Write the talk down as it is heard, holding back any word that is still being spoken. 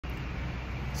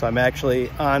So I'm actually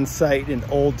on site in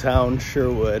Old Town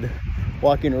Sherwood,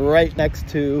 walking right next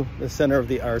to the Center of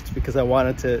the Arts because I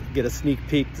wanted to get a sneak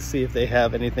peek to see if they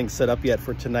have anything set up yet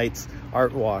for tonight's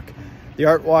art walk. The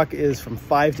art walk is from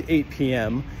 5 to 8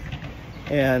 p.m.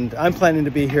 and I'm planning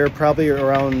to be here probably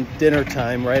around dinner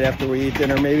time, right after we eat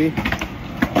dinner maybe.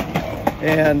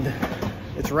 And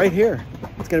it's right here.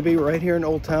 It's gonna be right here in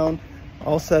Old Town,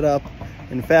 all set up.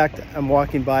 In fact, I'm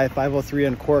walking by 503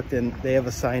 Uncorked and they have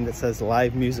a sign that says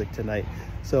live music tonight.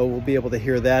 So we'll be able to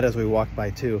hear that as we walk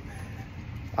by too.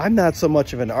 I'm not so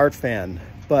much of an art fan,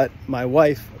 but my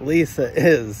wife, Lisa,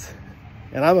 is.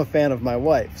 And I'm a fan of my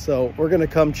wife. So we're gonna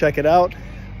come check it out,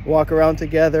 walk around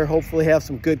together, hopefully have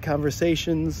some good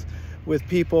conversations with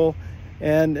people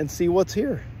and see what's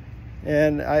here.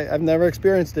 And I've never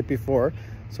experienced it before.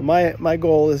 So my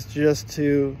goal is just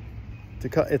to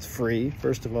it's free,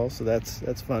 first of all, so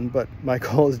that's fun, but my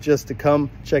goal is just to come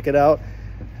check it out,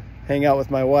 hang out with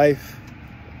my wife,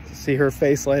 see her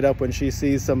face light up when she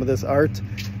sees some of this art,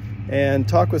 and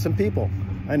talk with some people.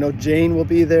 I know Jane will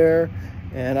be there,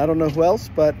 and I don't know who else,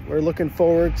 but we're looking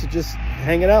forward to just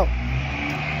hanging out.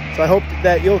 So I hope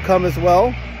that you'll come as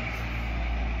well.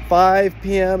 5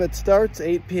 p.m. it starts,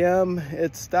 8 p.m.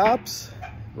 it stops,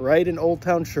 right in Old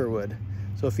Town Sherwood.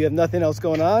 So if you have nothing else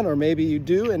going on, or maybe you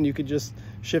do and you could just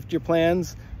shift your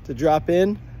plans to drop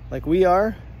in like we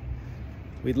are,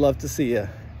 we'd love to see you.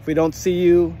 If we don't see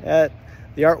you at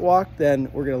the art walk, then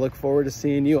we're going to look forward to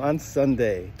seeing you on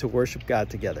Sunday to worship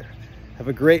God together. Have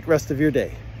a great rest of your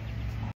day.